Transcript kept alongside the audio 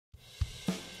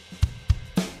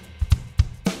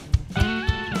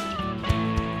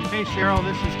Hey Cheryl,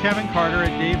 this is Kevin Carter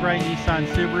at Dave Wright Nissan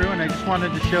Subaru, and I just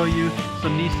wanted to show you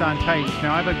some Nissan Titans.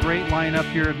 Now I have a great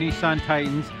lineup here of Nissan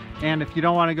Titans, and if you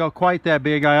don't want to go quite that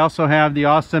big, I also have the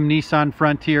awesome Nissan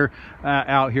Frontier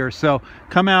out here. So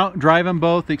come out, drive them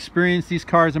both, experience these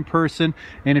cars in person,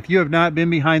 and if you have not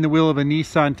been behind the wheel of a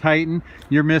Nissan Titan,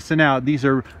 you're missing out. These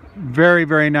are very,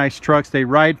 very nice trucks. They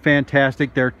ride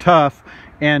fantastic, they're tough,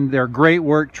 and they're great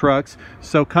work trucks.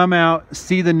 So come out,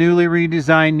 see the newly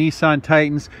redesigned Nissan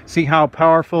Titans, see how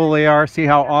powerful they are, see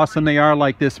how awesome they are,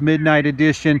 like this midnight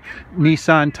edition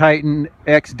Nissan Titan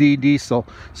XD diesel.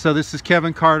 So this is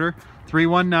Kevin Carter,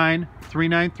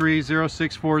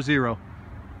 319-393-0640.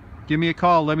 Give me a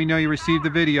call, let me know you received the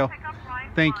video.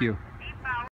 Thank you.